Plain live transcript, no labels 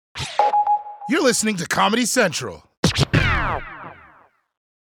You're listening to Comedy Central.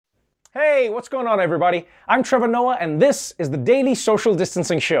 Hey, what's going on, everybody? I'm Trevor Noah, and this is the Daily Social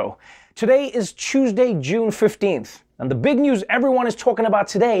Distancing Show. Today is Tuesday, June 15th, and the big news everyone is talking about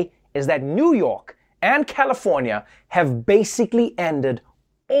today is that New York and California have basically ended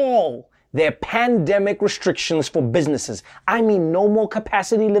all their pandemic restrictions for businesses. I mean, no more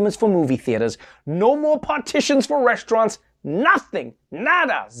capacity limits for movie theaters, no more partitions for restaurants, nothing,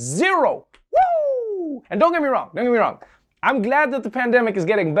 nada, zero. Woo! And don't get me wrong. I'm glad that the pandemic is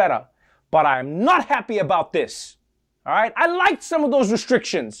getting better, but I'm not happy about this. All right? I liked some of those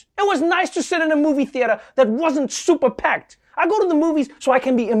restrictions. It was nice to sit in a movie theater that wasn't super packed. I go to the movies so I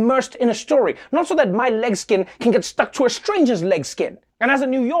can be immersed in a story, not so that my leg skin can get stuck to a stranger's leg skin. And as a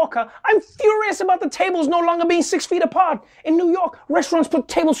New Yorker, I'm furious about the tables no longer being 6 feet apart. In New York, restaurants put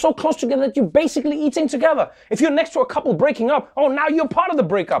tables so close together that you're basically eating together. If you're next to a couple breaking up, oh, now you're part of the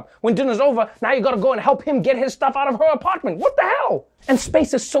breakup. When dinner's over, now you gotta go and help him get his stuff out of her apartment. What the hell? And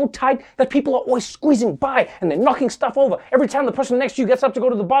space is so tight that people are always squeezing by and they're knocking stuff over. Every time the person next to you gets up to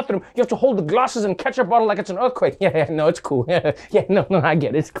go to the bathroom, you have to hold the glasses and ketchup bottle like it's an earthquake. Yeah, no, it's cool. No, I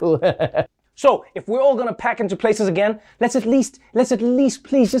get it. It's cool. So, if we're all gonna pack into places again, let's at least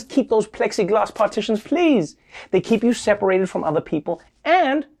please just keep those plexiglass partitions, please. They keep you separated from other people,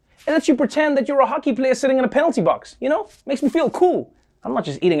 and it lets you pretend that you're a hockey player sitting in a penalty box, you know? Makes me feel cool. I'm not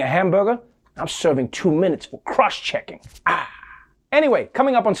just eating a hamburger, I'm serving 2 minutes for cross-checking. Anyway,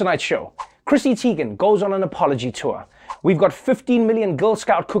 coming up on tonight's show, Chrissy Teigen goes on an apology tour. We've got 15 million Girl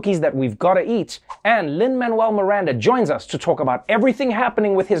Scout cookies that we've got to eat. And Lin-Manuel Miranda joins us to talk about everything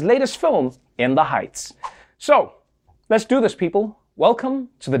happening with his latest film, In the Heights. So, let's do this, people. Welcome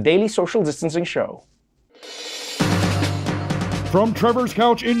to the Daily Social Distancing Show. From Trevor's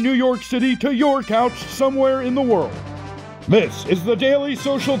couch in New York City to your couch somewhere in the world. This is the Daily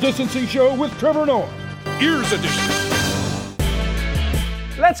Social Distancing Show with Trevor Noah. Ears Edition.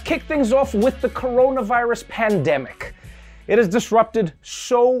 Let's kick things off with the coronavirus pandemic. It has disrupted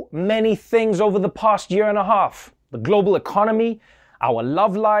so many things over the past year and a half. The global economy, our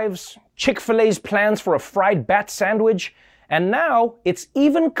love lives, Chick-fil-A's plans for a fried bat sandwich, and now it's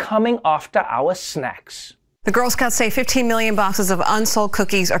even coming after our snacks. The Girl Scouts say 15 million boxes of unsold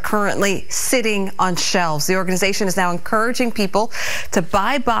cookies are currently sitting on shelves. The organization is now encouraging people to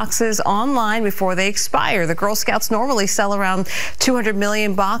buy boxes online before they expire. The Girl Scouts normally sell around 200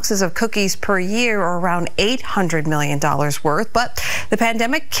 million boxes of cookies per year, or around $800 million worth, but the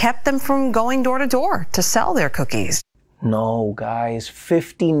pandemic kept them from going door to door to sell their cookies. No, guys,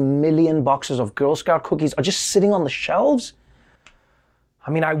 15 million boxes of Girl Scout cookies are just sitting on the shelves? I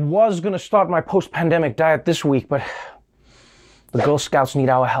mean, I was going to start my post-pandemic diet this week, but the Girl Scouts need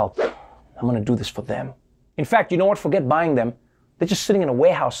our help. I'm going to do this for them. In fact, you know what? Forget buying them. They're just sitting in a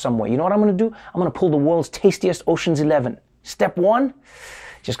warehouse somewhere. You know what I'm going to do? I'm going to pull the world's tastiest Ocean's 11. Step one,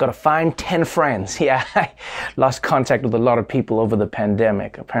 just got to find 10 friends. Yeah, I lost contact with a lot of people over the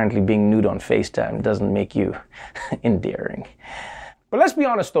pandemic. Apparently being nude on FaceTime doesn't make you endearing. But let's be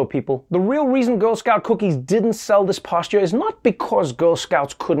honest though, people, the real reason Girl Scout cookies didn't sell this past year is not because Girl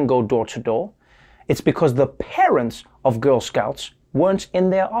Scouts couldn't go door to door. It's because the parents of Girl Scouts weren't in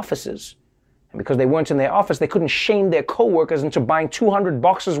their offices. And because they weren't in their office, they couldn't shame their co-workers into buying 200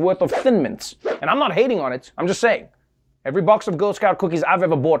 boxes worth of Thin Mints. And I'm not hating on it, I'm just saying. Every box of Girl Scout cookies I've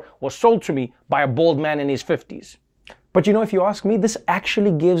ever bought was sold to me by a bald man in his 50s. But you know, if you ask me, this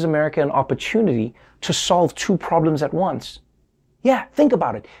actually gives America an opportunity to solve two problems at once. Yeah, think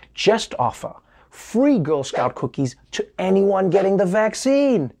about it. Just offer free Girl Scout cookies to anyone getting the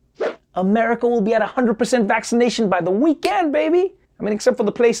vaccine. America will be at 100% vaccination by the weekend, baby. I mean, except for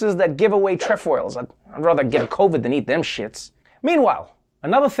the places that give away trefoils. I'd rather get COVID than eat them shits. Meanwhile,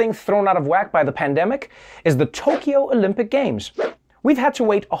 another thing thrown out of whack by the pandemic is the Tokyo Olympic Games. We've had to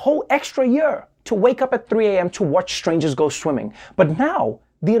wait a whole extra year to wake up at 3 a.m. to watch strangers go swimming. But now,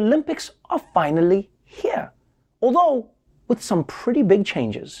 the Olympics are finally here. Although, with some pretty big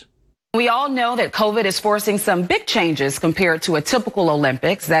changes. We all know that COVID is forcing some big changes compared to a typical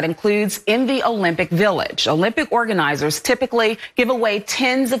Olympics. That includes in the Olympic Village. Olympic organizers typically give away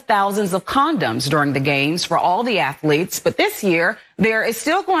tens of thousands of condoms during the games for all the athletes. But this year, there is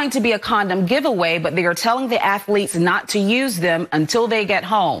still going to be a condom giveaway, but they are telling the athletes not to use them until they get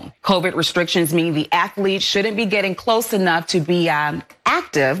home. COVID restrictions mean the athletes shouldn't be getting close enough to be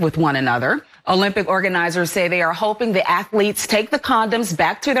active with one another. Olympic organizers say they are hoping the athletes take the condoms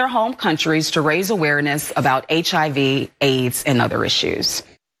back to their home countries to raise awareness about HIV, AIDS, and other issues.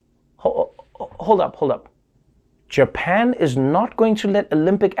 Hold up. Japan is not going to let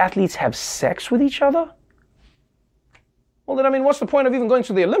Olympic athletes have sex with each other? Well, then, I mean, what's the point of even going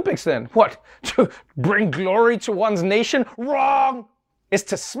to the Olympics then? What? To bring glory to one's nation? Wrong! It's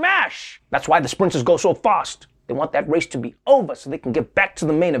to smash! That's why the sprinters go so fast. They want that race to be over so they can get back to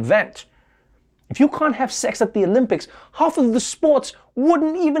the main event. If you can't have sex at the Olympics, half of the sports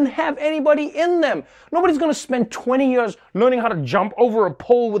wouldn't even have anybody in them. Nobody's going to spend 20 years learning how to jump over a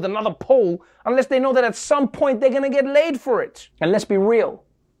pole with another pole unless they know that at some point they're going to get laid for it. And let's be real.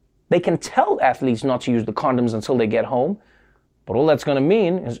 They can tell athletes not to use the condoms until they get home, but all that's going to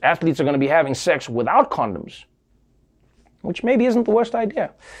mean is athletes are going to be having sex without condoms, which maybe isn't the worst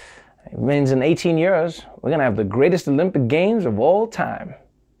idea. It means in 18 years, we're going to have the greatest Olympic Games of all time.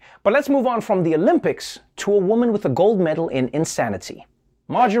 But let's move on from the Olympics to a woman with a gold medal in insanity.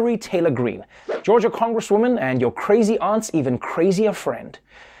 Marjorie Taylor Greene, Georgia Congresswoman and your crazy aunt's even crazier friend.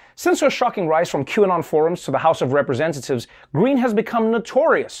 Since her shocking rise from QAnon forums to the House of Representatives, Greene has become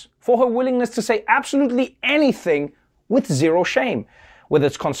notorious for her willingness to say absolutely anything with zero shame, whether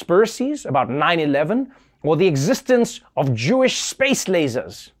it's conspiracies about 9/11 or the existence of Jewish space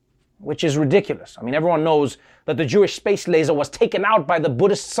lasers, which is ridiculous. I mean, everyone knows that the Jewish space laser was taken out by the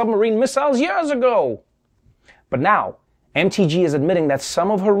Buddhist submarine missiles years ago. But now, MTG is admitting that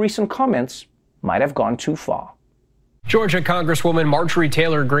some of her recent comments might have gone too far. Georgia Congresswoman Marjorie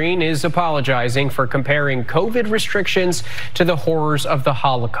Taylor Greene is apologizing for comparing COVID restrictions to the horrors of the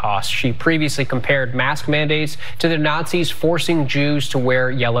Holocaust. She previously compared mask mandates to the Nazis forcing Jews to wear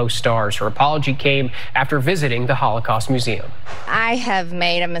yellow stars. Her apology came after visiting the Holocaust Museum. I have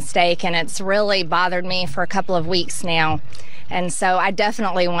made a mistake, and it's really bothered me for a couple of weeks now. And so I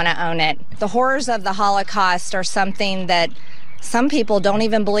definitely want to own it. The horrors of the Holocaust are something that some people don't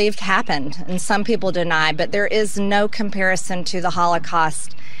even believe happened, and some people deny, but there is no comparison to the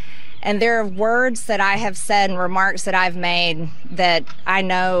Holocaust. And there are words that I have said and remarks that I've made that I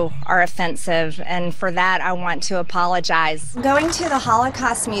know are offensive, and for that I want to apologize. Going to the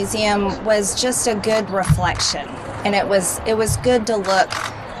Holocaust Museum was just a good reflection, and it was good to look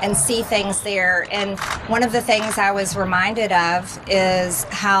and see things there. And one of the things I was reminded of is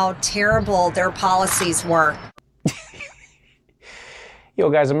how terrible their policies were. Yo,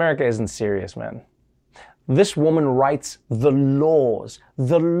 guys, America isn't serious, man. This woman writes the laws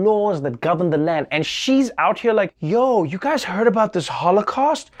that govern the land, and she's out here like, yo, you guys heard about this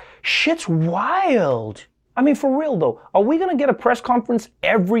Holocaust? Shit's wild. I mean, for real though, are we gonna get a press conference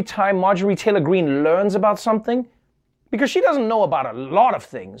every time Marjorie Taylor Greene learns about something? Because she doesn't know about a lot of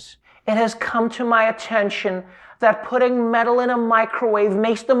things. It has come to my attention that putting metal in a microwave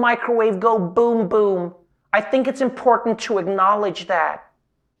makes the microwave go boom boom. I think it's important to acknowledge that.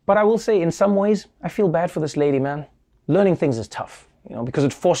 But I will say, in some ways, I feel bad for this lady, man. Learning things is tough, because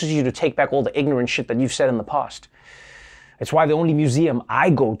it forces you to take back all the ignorant shit that you've said in the past. It's why the only museum I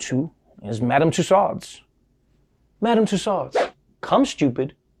go to is Madame Tussauds. Madame Tussauds. Come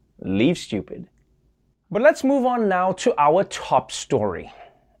stupid, leave stupid. But let's move on now to our top story.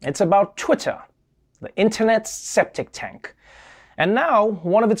 It's about Twitter, the internet's septic tank. And now,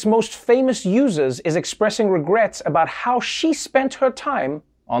 one of its most famous users is expressing regrets about how she spent her time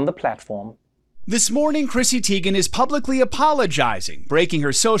on the platform. This morning, Chrissy Teigen is publicly apologizing, breaking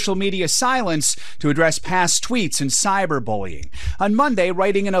her social media silence to address past tweets and cyberbullying. On Monday,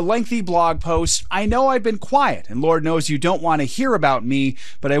 writing in a lengthy blog post, "I know I've been quiet, and Lord knows you don't want to hear about me,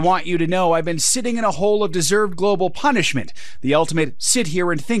 but I want you to know I've been sitting in a hole of deserved global punishment, the ultimate sit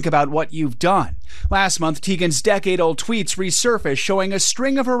here and think about what you've done." Last month, Teigen's decade-old tweets resurfaced showing a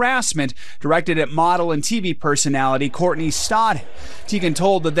string of harassment directed at model and TV personality Courtney Stodden. Teigen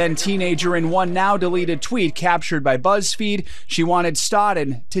told the then teenager in one now-deleted tweet captured by BuzzFeed she wanted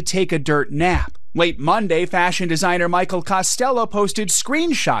Stodden to take a dirt nap. Late Monday, fashion designer Michael Costello posted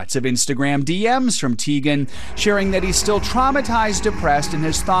screenshots of Instagram DMs from Teigen, sharing that he's still traumatized, depressed, and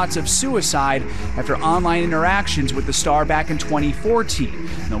has thoughts of suicide after online interactions with the star back in 2014,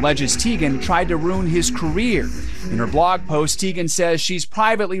 and alleges Teigen tried to ruin his career. In her blog post, Teigen says she's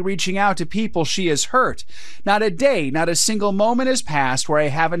privately reaching out to people she has hurt. "Not a day, not a single moment has passed where I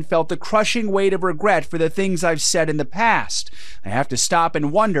haven't felt the crushing weight of regret for the things I've said in the past. I have to stop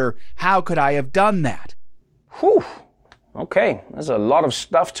and wonder, how could I have done that?" Whew. Okay, there's a lot of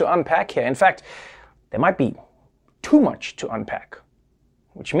stuff to unpack here. In fact, there might be too much to unpack,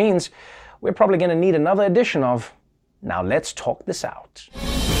 which means we're probably going to need another edition of Now Let's Talk This Out.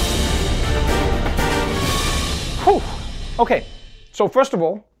 Whew. Okay, so first of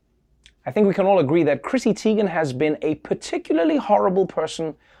all, I think we can all agree that Chrissy Teigen has been a particularly horrible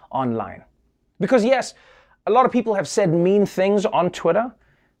person online. Because yes, a lot of people have said mean things on Twitter,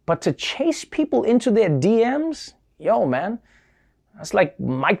 but to chase people into their DMs, yo man, That's like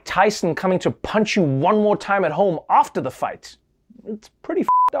Mike Tyson coming to punch you one more time at home after the fight. It's pretty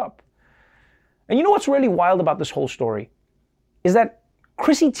f***ed up. And you know what's really wild about this whole story? Is that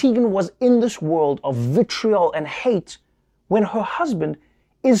Chrissy Teigen was in this world of vitriol and hate when her husband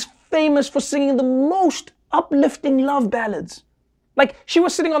is famous for singing the most uplifting love ballads. Like, she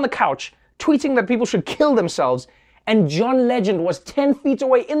was sitting on the couch tweeting that people should kill themselves, and John Legend was 10 feet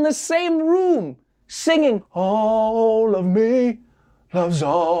away in the same room singing, "All of me loves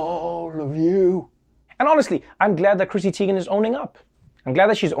all of you." And honestly, I'm glad that Chrissy Teigen is owning up. I'm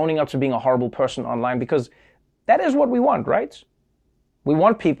glad that she's owning up to being a horrible person online, because that is what we want, right? We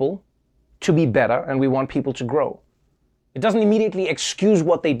want people to be better, and we want people to grow. It doesn't immediately excuse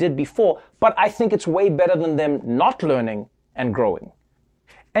what they did before, but I think it's way better than them not learning and growing.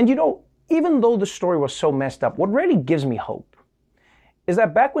 And you know, even though the story was so messed up, what really gives me hope is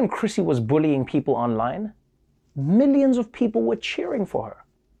that back when Chrissy was bullying people online, millions of people were cheering for her.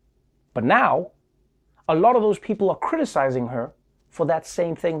 But now, a lot of those people are criticizing her for that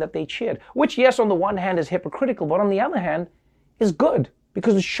same thing that they cheered, which, yes, on the one hand is hypocritical, but on the other hand is good,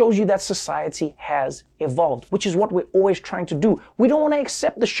 because it shows you that society has evolved, which is what we're always trying to do. We don't want to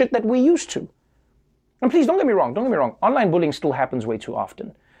accept the shit that we used to. And please, don't get me wrong, online bullying still happens way too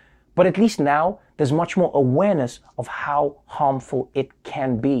often. But at least now, there's much more awareness of how harmful it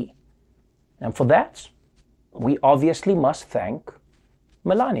can be. And for that, we obviously must thank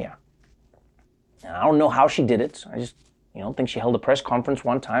Melania. And I don't know how she did it. I just, think she held a press conference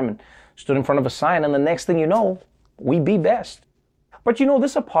one time and stood in front of a sign, and the next thing you know, we be best. But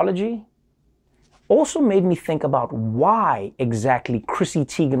this apology also made me think about why exactly Chrissy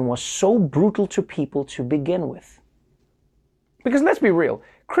Teigen was so brutal to people to begin with. Because let's be real,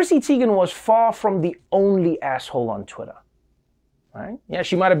 Chrissy Teigen was far from the only asshole on Twitter. Right? Yeah,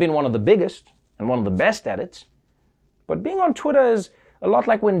 she might have been one of the biggest and one of the best at it. But being on Twitter is a lot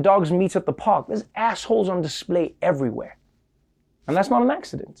like when dogs meet at the park. There's assholes on display everywhere. And that's not an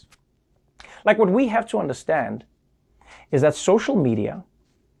accident. Like, what we have to understand is that social media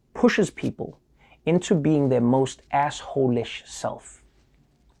pushes people into being their most asshole-ish self.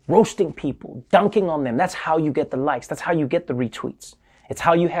 Roasting people, dunking on them, that's how you get the likes, that's how you get the retweets. It's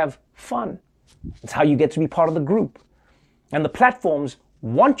how you have fun. It's how you get to be part of the group. And the platforms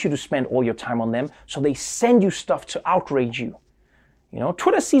want you to spend all your time on them, so they send you stuff to outrage you.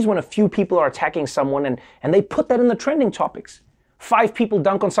 Twitter sees when a few people are attacking someone, and they put that in the trending topics. 5 people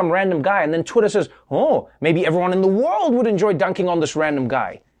dunk on some random guy, and then Twitter says, oh, maybe everyone in the world would enjoy dunking on this random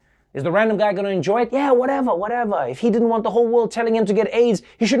guy. Is the random guy going to enjoy it? Yeah, whatever. If he didn't want the whole world telling him to get AIDS,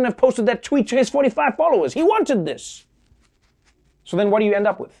 he shouldn't have posted that tweet to his 45 followers. He wanted this. So then what do you end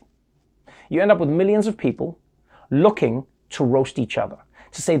up with? You end up with millions of people looking to roast each other,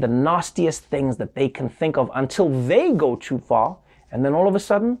 to say the nastiest things that they can think of until they go too far, and then all of a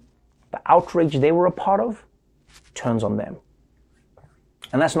sudden, the outrage they were a part of turns on them.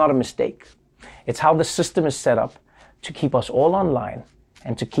 And that's not a mistake. It's how the system is set up to keep us all online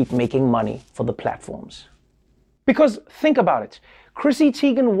and to keep making money for the platforms. Because think about it. Chrissy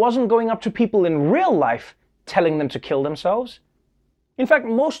Teigen wasn't going up to people in real life telling them to kill themselves. In fact,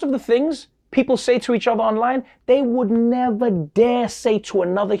 most of the things people say to each other online, they would never dare say to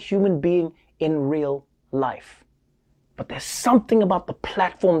another human being in real life. But there's something about the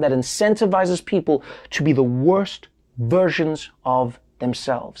platform that incentivizes people to be the worst versions of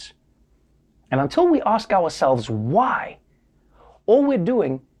themselves. And until we ask ourselves why, all we're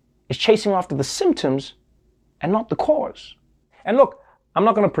doing is chasing after the symptoms and not the cause. And look, I'm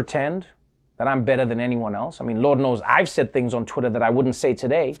not going to pretend that I'm better than anyone else. I mean, Lord knows I've said things on Twitter that I wouldn't say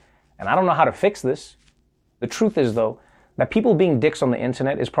today, and I don't know how to fix this. The truth is, though, that people being dicks on the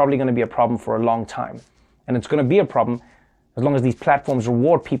internet is probably going to be a problem for a long time. And it's going to be a problem as long as these platforms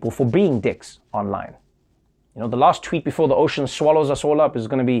reward people for being dicks online. The last tweet before the ocean swallows us all up is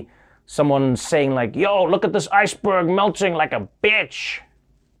going to be someone saying like, yo, look at this iceberg melting like a bitch.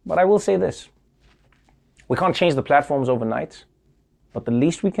 But I will say this. We can't change the platforms overnight, but the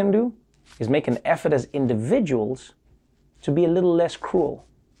least we can do is make an effort as individuals to be a little less cruel.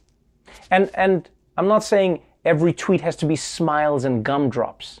 And I'm not saying every tweet has to be smiles and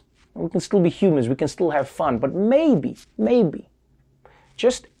gumdrops. We can still be humans, we can still have fun, but maybe,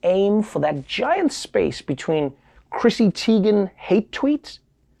 just aim for that giant space between Chrissy Teigen hate tweets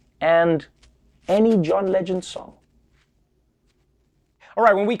and any John Legend song. All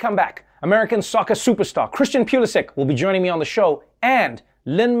right, when we come back, American soccer superstar Christian Pulisic will be joining me on the show, and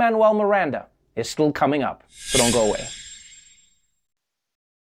Lin-Manuel Miranda is still coming up, so don't go away.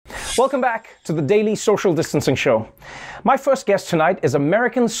 Welcome back to the Daily Social Distancing Show. My first guest tonight is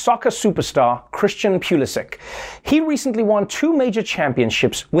American soccer superstar Christian Pulisic. He recently won 2 major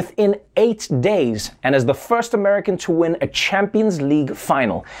championships within 8 days and is the first American to win a Champions League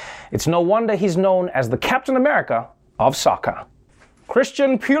final. It's no wonder he's known as the Captain America of soccer.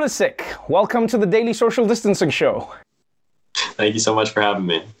 Christian Pulisic, welcome to the Daily Social Distancing Show. Thank you so much for having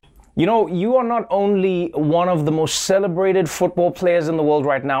me. You know, you are not only one of the most celebrated football players in the world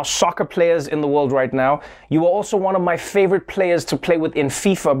right now, soccer players in the world right now, you are also one of my favorite players to play with in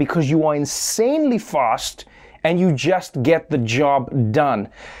FIFA because you are insanely fast and you just get the job done.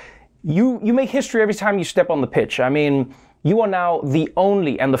 You make history every time you step on the pitch. I mean, you are now the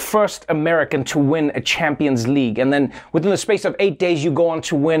only and the first American to win a Champions League. And then within the space of 8 days, you go on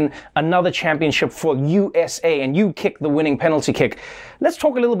to win another championship for USA and you kick the winning penalty kick. Let's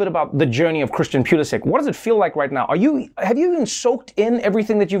talk a little bit about the journey of Christian Pulisic. What does it feel like right now? Have you even soaked in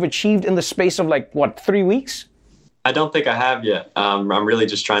everything that you've achieved in the space of 3 weeks? I don't think I have yet. I'm really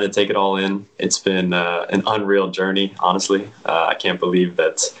just trying to take it all in. It's been an unreal journey, honestly. I can't believe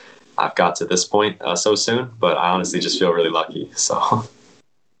that I've got to this point so soon, but I honestly just feel really lucky. So,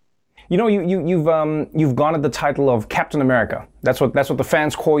 you know, you've garnered the title of Captain America. That's what the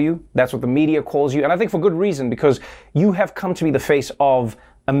fans call you. That's what the media calls you, and I think for good reason, because you have come to be the face of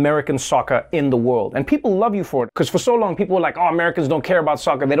American soccer in the world, and people love you for it. Because for so long, people were like, "Oh, Americans don't care about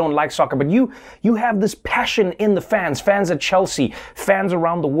soccer. They don't like soccer." But you have this passion in the fans at Chelsea, fans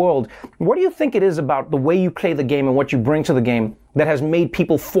around the world. What do you think it is about the way you play the game and what you bring to the game that has made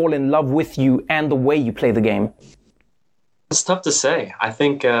people fall in love with you and the way you play the game? It's tough to say. I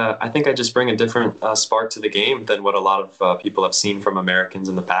think I just bring a different spark to the game than what a lot of people have seen from Americans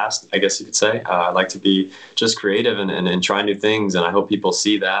in the past, I guess you could say. I like to be just creative and try new things, and I hope people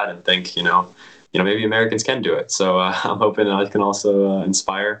see that and think, maybe Americans can do it. So I'm hoping I can also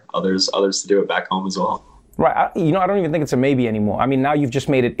inspire others to do it back home as well. Right. I don't even think it's a maybe anymore. I mean, now you've just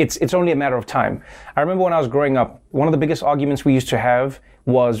made it. It's only a matter of time. I remember when I was growing up, one of the biggest arguments we used to have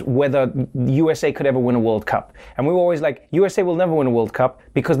was whether USA could ever win a World Cup. And we were always like, USA will never win a World Cup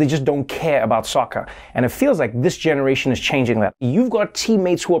because they just don't care about soccer. And it feels like this generation is changing that. You've got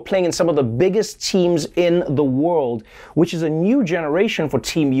teammates who are playing in some of the biggest teams in the world, which is a new generation for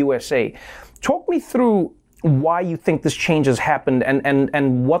Team USA. Talk me through why you think this change has happened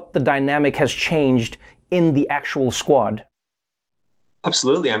and what the dynamic has changed in the actual squad.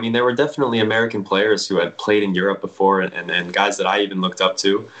 Absolutely. I mean, there were definitely American players who had played in Europe before and guys that I even looked up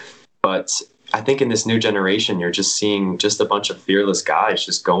to. But I think in this new generation, you're just seeing just a bunch of fearless guys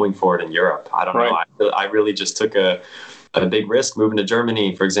just going for it in Europe. I don't know. I really just took a big risk moving to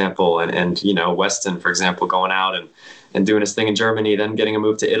Germany, for example, and Weston, for example, going out and doing his thing in Germany, then getting a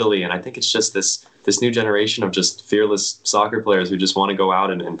move to Italy. And I think it's just this new generation of just fearless soccer players who just want to go out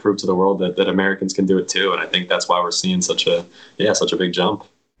and prove to the world that Americans can do it too. And I think that's why we're seeing such a big jump.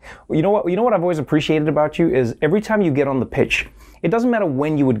 You know what I've always appreciated about you is every time you get on the pitch, it doesn't matter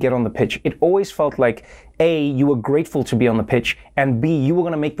when you would get on the pitch. It always felt like, A, you were grateful to be on the pitch, and B, you were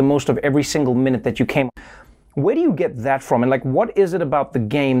going to make the most of every single minute that you came. Where do you get that from? And what is it about the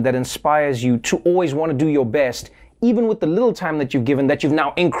game that inspires you to always want to do your best, even with the little time that you've given, that you've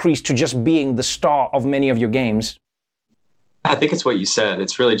now increased to just being the star of many of your games? I think it's what you said.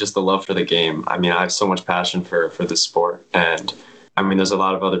 It's really just the love for the game. I mean, I have so much passion for this sport. And I mean, there's a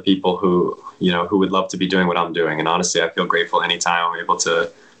lot of other people who would love to be doing what I'm doing. And honestly, I feel grateful anytime I'm able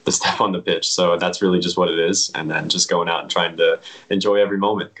to step on the pitch. So that's really just what it is. And then just going out and trying to enjoy every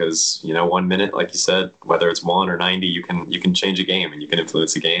moment, because 1 minute, like you said, whether it's 1 or 90, you can change a game and you can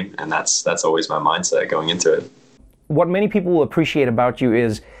influence a game. And that's always my mindset going into it. What many people will appreciate about you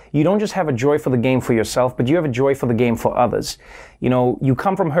is you don't just have a joy for the game for yourself, but you have a joy for the game for others. You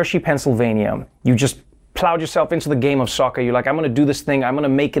come from Hershey, Pennsylvania. You just plowed yourself into the game of soccer. You're like, I'm going to do this thing. I'm going to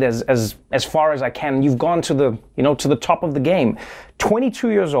make it as far as I can. You've gone to the top of the game. 22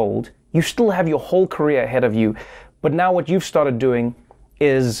 years old, you still have your whole career ahead of you. But now what you've started doing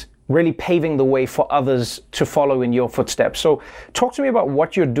is really paving the way for others to follow in your footsteps. So talk to me about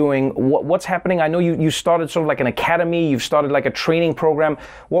what you're doing, what's happening. I know you started sort of like an academy, you've started like a training program.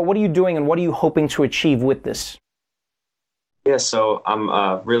 What are you doing and what are you hoping to achieve with this? Yeah, so I'm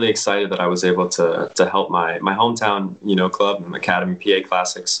really excited that I was able to help my hometown, club, Academy PA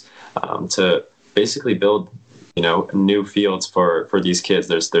Classics, to basically build, new fields for these kids.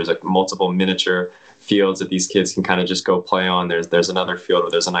 There's like multiple miniature fields that these kids can kind of just go play on. There's another field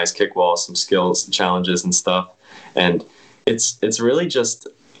where there's a nice kick wall, some skills, challenges and stuff. And it's really just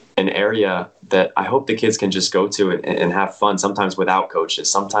an area that I hope the kids can just go to and have fun, sometimes without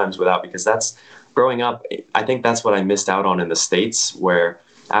coaches, sometimes without, because that's growing up. I think that's what I missed out on in the States, where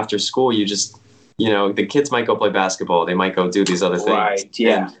after school, you just, the kids might go play basketball. They might go do these other things. Right.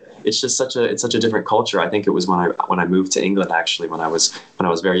 Yeah. And it's just such a different culture. I think it was when I moved to England, actually, when I was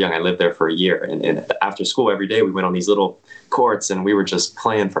very young. I lived there for a year, and after school every day we went on these little courts and we were just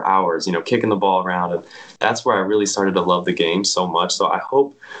playing for hours, kicking the ball around, and that's where I really started to love the game so much. So I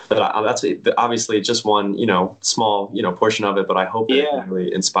hope that that's obviously just one small portion of it, but I hope that it can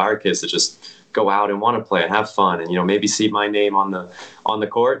really inspire kids to just go out and want to play and have fun, and maybe see my name on the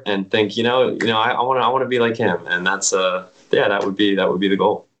court and think I want to be like him, and that's that would be the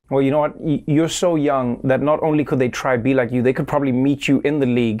goal. Well, you know what? You're so young that not only could they try be like you, they could probably meet you in the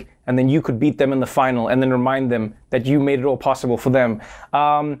league, and then you could beat them in the final, and then remind them that you made it all possible for them.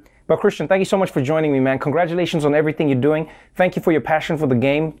 But Christian, thank you so much for joining me, man. Congratulations on everything you're doing. Thank you for your passion for the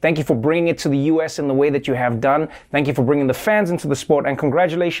game. Thank you for bringing it to the U.S. in the way that you have done. Thank you for bringing the fans into the sport, and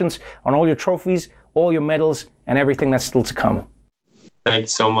congratulations on all your trophies, all your medals, and everything that's still to come.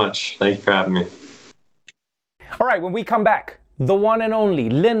 Thanks so much. Thank you for having me. All right, when we come back, the one and only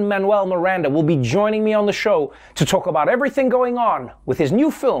Lin-Manuel Miranda will be joining me on the show to talk about everything going on with his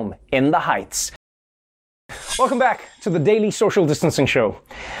new film, In the Heights. Welcome back to the Daily Social Distancing Show.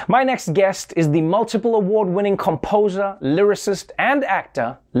 My next guest is the multiple award-winning composer, lyricist, and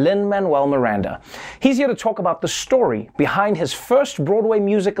actor, Lin-Manuel Miranda. He's here to talk about the story behind his first Broadway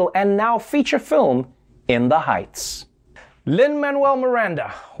musical and now feature film, In the Heights. Lin-Manuel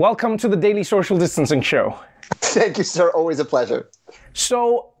Miranda, welcome to the Daily Social Distancing Show. Thank you, sir. Always a pleasure.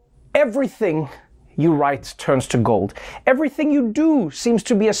 So, everything you write turns to gold. Everything you do seems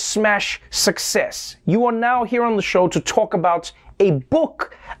to be a smash success. You are now here on the show to talk about a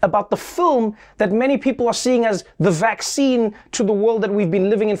book about the film that many people are seeing as the vaccine to the world that we've been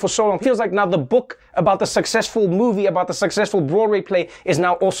living in for so long. It feels like now the book about the successful movie, about the successful Broadway play is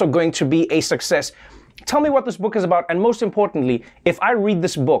now also going to be a success. Tell me what this book is about, and most importantly, if I read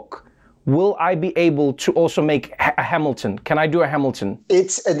this book, will I be able to also make a Hamilton? Can I do a Hamilton?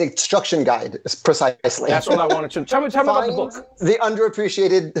 It's an instruction guide, precisely. That's what I wanted to. Tell me about the book. The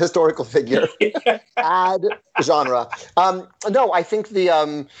underappreciated historical figure. Add genre. No, I think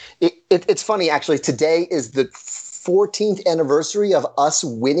it's funny, actually. Today is the 14th anniversary of us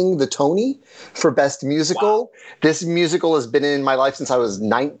winning the Tony for Best Musical. Wow. This musical has been in my life since I was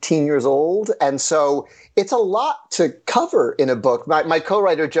 19 years old. And so it's a lot to cover in a book. My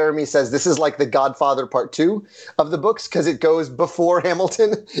co-writer, Jeremy, says this is like the Godfather Part 2 of the books because it goes before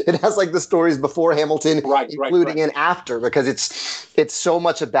Hamilton. It has like the stories before Hamilton, including and after, because it's so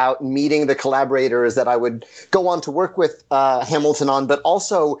much about meeting the collaborators that I would go on to work with Hamilton on, but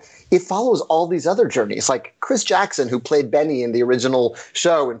also it follows all these other journeys, like Chris Jackson, who played Benny in the original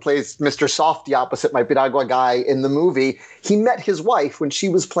show and plays Mr. Softy opposite my Piragua guy in the movie. He met his wife when she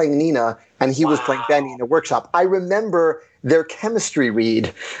was playing Nina and he was playing Benny in a workshop. I remember their chemistry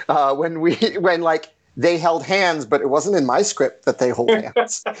read when they held hands, but it wasn't in my script that they hold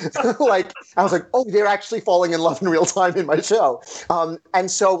hands. I was like, oh, they're actually falling in love in real time in my show.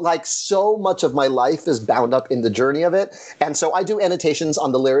 And so so much of my life is bound up in the journey of it. And so I do annotations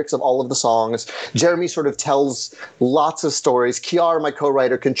on the lyrics of all of the songs. Jeremy sort of tells lots of stories. Kiara, my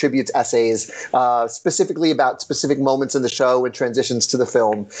co-writer, contributes essays specifically about specific moments in the show and transitions to the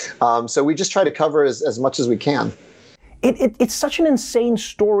film. So we just try to cover as much as we can. It's such an insane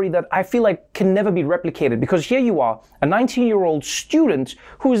story that I feel like can never be replicated, because here you are, a 19-year-old student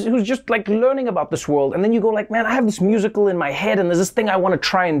who's just learning about this world, and then you go man, I have this musical in my head and there's this thing I want to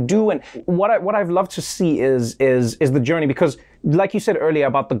try and do. And what I've loved to see is the journey, because like you said earlier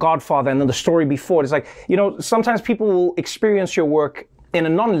about The Godfather and then the story before, it's sometimes people will experience your work in a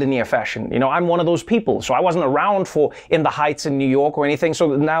non-linear fashion. I'm one of those people. So I wasn't around for In the Heights in New York or anything.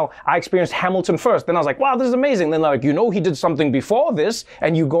 So now I experienced Hamilton first. Then I was like, wow, this is amazing. Then he did something before this,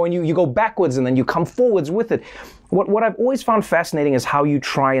 and you go backwards and then you come forwards with it. What I've always found fascinating is how you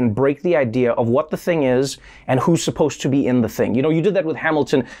try and break the idea of what the thing is and who's supposed to be in the thing. You did that with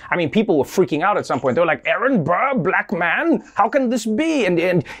Hamilton. I mean, people were freaking out at some point. They were like, Aaron Burr, black man? How can this be? And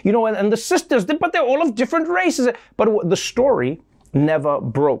the sisters, but they're all of different races. But the story never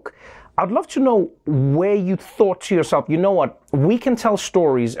broke. I'd love to know where you thought to yourself, you know what, we can tell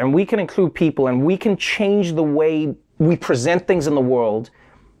stories and we can include people and we can change the way we present things in the world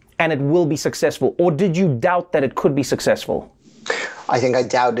and it will be successful. Or did you doubt that it could be successful? I think I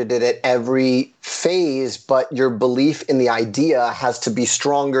doubted it at every phase, but your belief in the idea has to be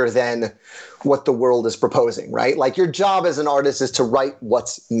stronger than what the world is proposing, right? Like, your job as an artist is to write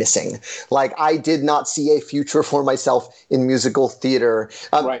what's missing. Like, I did not see a future for myself in musical theater.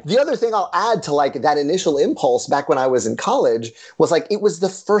 The other thing I'll add to like that initial impulse back when I was in college was like, it was the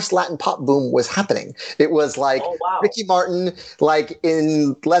first Latin pop boom was happening. It was like Ricky Martin, like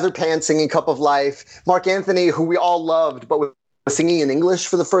in leather pants singing Cup of Life, Mark Anthony, who we all loved, but was singing in English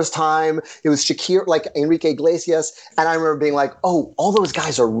for the first time. It was Shakira, like Enrique Iglesias. And I remember being like, oh, all those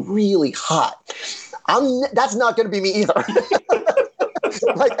guys are really hot. That's not going to be me either.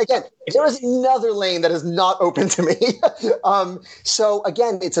 Like, again, there is another lane that is not open to me. So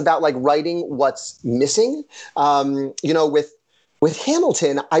again, it's about like writing what's missing. With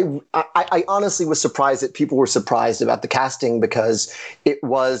Hamilton, I honestly was surprised that people were surprised about the casting because it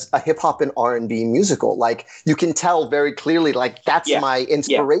was a hip hop and R&B musical. Like, you can tell very clearly, like, that's my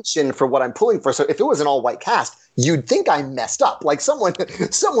inspiration for what I'm pulling for. So if it was an all white cast, you'd think I messed up. Like, someone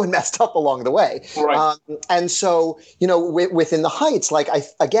messed up along the way. Right. And so, within the Heights, like,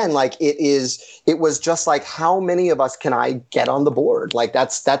 it was just like, how many of us can I get on the board? Like,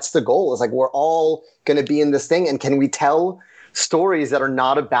 that's the goal. Is like, we're all going to be in this thing, and can we tell stories that are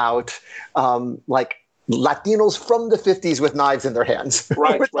not about like Latinos from the 50s with knives in their hands,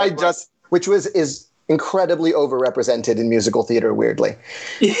 which is incredibly overrepresented in musical theater, weirdly.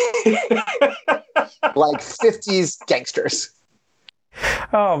 Like 50s gangsters.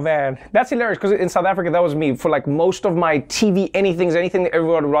 Oh man, that's hilarious, because in South Africa, that was me. For like most of my TV, anything that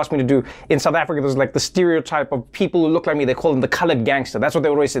everyone would ask me to do, in South Africa, there's like the stereotype of people who look like me. They call them the colored gangster. That's what they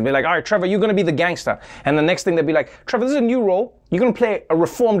would always say. They're like, all right, Trevor, you're going to be the gangster. And the next thing they'd be like, Trevor, this is a new role. You're going to play a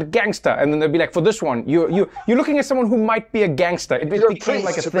reformed gangster. And then they'd be like, for this one, you're looking at someone who might be a gangster. It became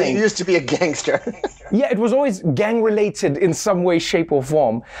like a thing. You used to be a gangster. Yeah, it was always gang related in some way, shape, or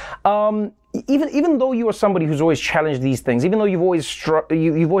form. Even though you are somebody who's always challenged these things, even though you've always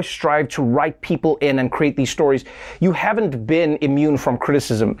strived to write people in and create these stories, you haven't been immune from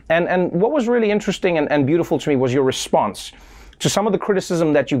criticism. And what was really interesting and beautiful to me was your response to some of the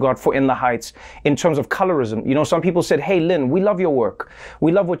criticism that you got for In the Heights in terms of colorism. Some people said, hey, Lin, we love your work.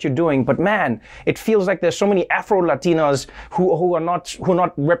 We love what you're doing. But man, it feels like there's so many Afro-Latinas who are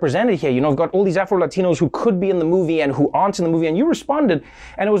not represented here. We've got all these Afro-Latinos who could be in the movie and who aren't in the movie. And you responded,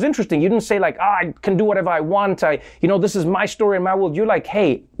 and it was interesting. You didn't say like, I can do whatever I want. This is my story and my world. You're like,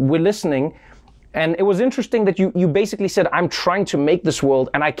 hey, we're listening. And it was interesting that you basically said, I'm trying to make this world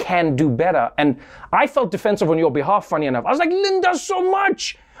and I can do better. And I felt defensive on your behalf, funny enough. I was like, Lin does so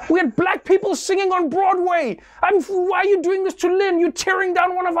much. We had black people singing on Broadway. Why are you doing this to Lin? You're tearing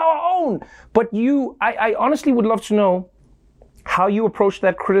down one of our own. But I honestly would love to know how you approach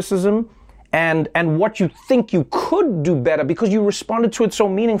that criticism and what you think you could do better, because you responded to it so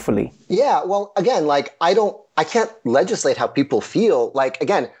meaningfully. Yeah, well, again, like, I can't legislate how people feel. Like,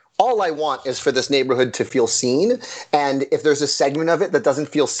 again, all I want is for this neighborhood to feel seen. And if there's a segment of it that doesn't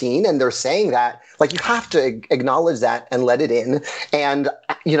feel seen and they're saying that, like, you have to acknowledge that and let it in. And,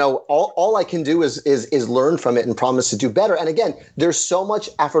 all I can do is learn from it and promise to do better. And again, there's so much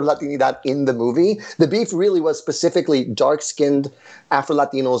Afro-Latinidad in the movie. The beef really was specifically dark-skinned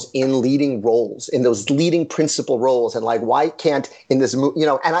Afro-Latinos in leading roles, in those leading principal roles. And like, why can't in this movie,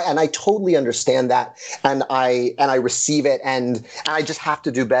 and I totally understand that. And I receive it. And I just have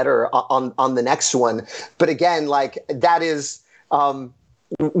to do better on the next one. But again, like, that is,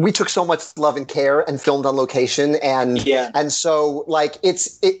 we took so much love and care and filmed on location. And so like,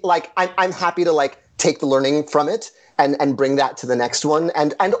 I'm happy to like take the learning from it and bring that to the next one.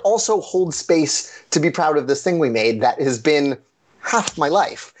 And also hold space to be proud of this thing we made that has been half my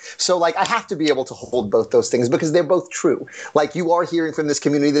life. So like, I have to be able to hold both those things because they're both true. Like, you are hearing from this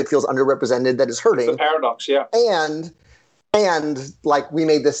community that feels underrepresented, that is hurting. It's a paradox, yeah. And like, we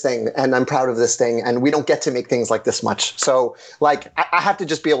made this thing and I'm proud of this thing, and we don't get to make things like this much. So like, I have to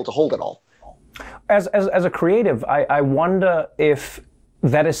just be able to hold it all. As a creative, I wonder if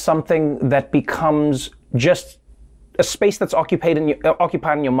that is something that becomes just a space that's occupied in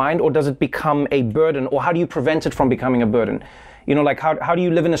your mind, or does it become a burden, or how do you prevent it from becoming a burden? Like, how do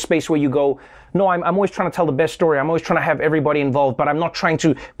you live in a space where you go, no, I'm always trying to tell the best story. I'm always trying to have everybody involved, but I'm not trying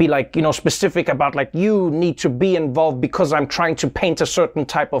to be like, specific about like, you need to be involved because I'm trying to paint a certain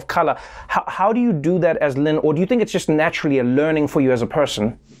type of color. How do you do that as Lin, or do you think it's just naturally a learning for you as a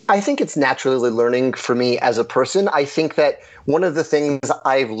person? I think it's naturally learning for me as a person. I think that one of the things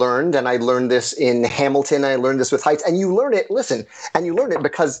I've learned, and I learned this in Hamilton, I learned this with Heights, and you learn it, and you learn it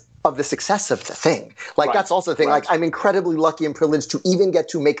because of the success of the thing. Like, that's also the thing. Like, I'm incredibly lucky and privileged to even get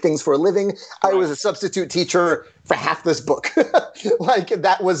to make things for a living. I was a substitute teacher for half this book. Like,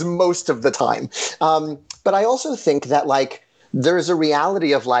 that was most of the time. But I also think that, like, there's a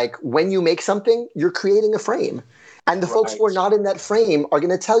reality of, like, when you make something, you're creating a frame. And the folks who are not in that frame are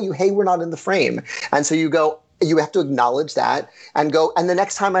going to tell you, hey, we're not in the frame. And so you have to acknowledge that and go, and the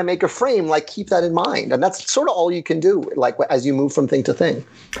next time I make a frame, like, keep that in mind. And that's sort of all you can do, like, as you move from thing to thing.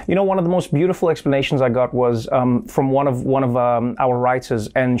 You know, one of the most beautiful explanations I got was from one of our writers.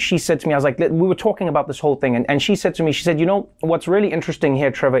 And she said to me, I was like, we were talking about this whole thing. And she said to me, she said, you know, what's really interesting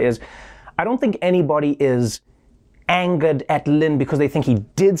here, Trevor, is I don't think anybody is angered at Lin because they think he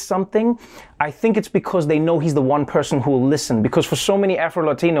did something. I think it's because they know he's the one person who will listen. Because for so many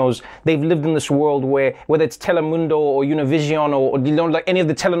Afro-Latinos, they've lived in this world where, whether it's Telemundo or Univision or you know, like any of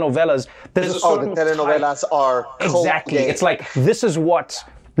the telenovelas, there's a certain the telenovelas are exactly. It's like, this is what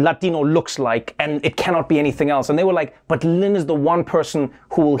Latino looks like, and it cannot be anything else. And they were like, but Lin is the one person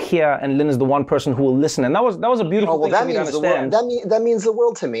who will hear, and Lin is the one person who will listen. And that was a beautiful thing for me to understand. That means the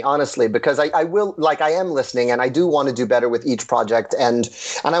world to me, honestly, because I am listening, and I do want to do better with each project, and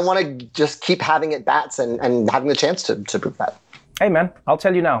I want to just keep having at bats and having the chance to prove that. Hey man, I'll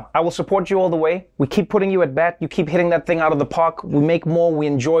tell you now, I will support you all the way. We keep putting you at bat. You keep hitting that thing out of the park. We make more, we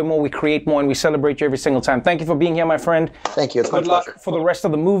enjoy more, we create more, and we celebrate you every single time. Thank you for being here, my friend. Thank you. It's good luck for the rest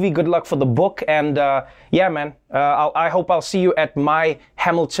of the movie. Good luck for the book. And yeah, man, I hope I'll see you at my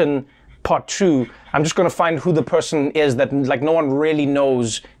Hamilton Part 2. I'm just going to find who the person is that, like, no one really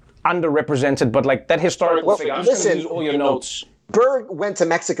knows, underrepresented, but like that historical figure. I'm just going to use all your notes. Berg went to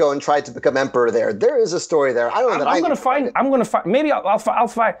Mexico and tried to become emperor there. There is a story there. I don't know that I'm going to find. Maybe I'll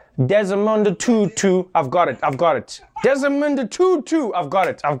find Desmond Tutu. I've got it. Desmond Tutu. I've got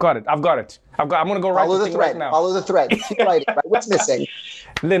it. I'm going to go write the thing right now. Follow the thread. Keep writing. Right? What's missing?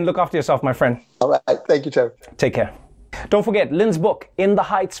 Lin, look after yourself, my friend. All right. Thank you, Trevor. Take care. Don't forget, Lin's book, In the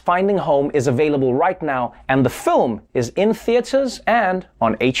Heights, Finding Home, is available right now, and the film is in theaters and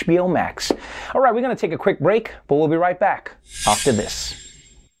on HBO Max. All right, we're going to take a quick break, but we'll be right back after this.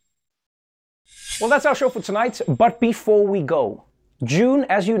 Well, that's our show for tonight, but before we go, June,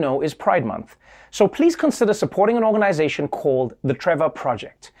 as you know, is Pride Month. So please consider supporting an organization called the Trevor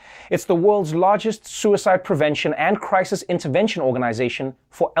Project. It's the world's largest suicide prevention and crisis intervention organization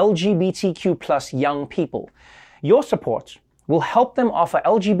for LGBTQ+ young people. Your support will help them offer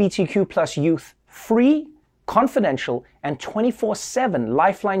LGBTQ+ youth free, confidential, and 24/7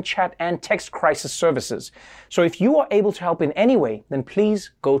 lifeline chat and text crisis services. So if you are able to help in any way, then please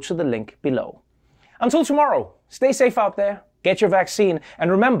go to the link below. Until tomorrow, stay safe out there, get your vaccine,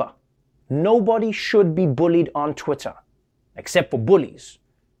 and remember, nobody should be bullied on Twitter, except for bullies.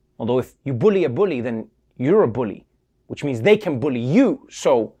 Although if you bully a bully, then you're a bully, which means they can bully you.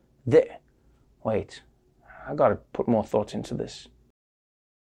 So there. Wait. I gotta put more thought into this.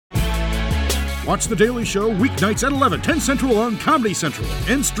 Watch The Daily Show weeknights at 11, 10 Central on Comedy Central,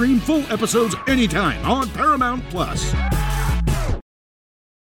 and stream full episodes anytime on Paramount+.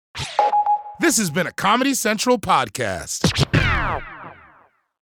 This has been a Comedy Central podcast.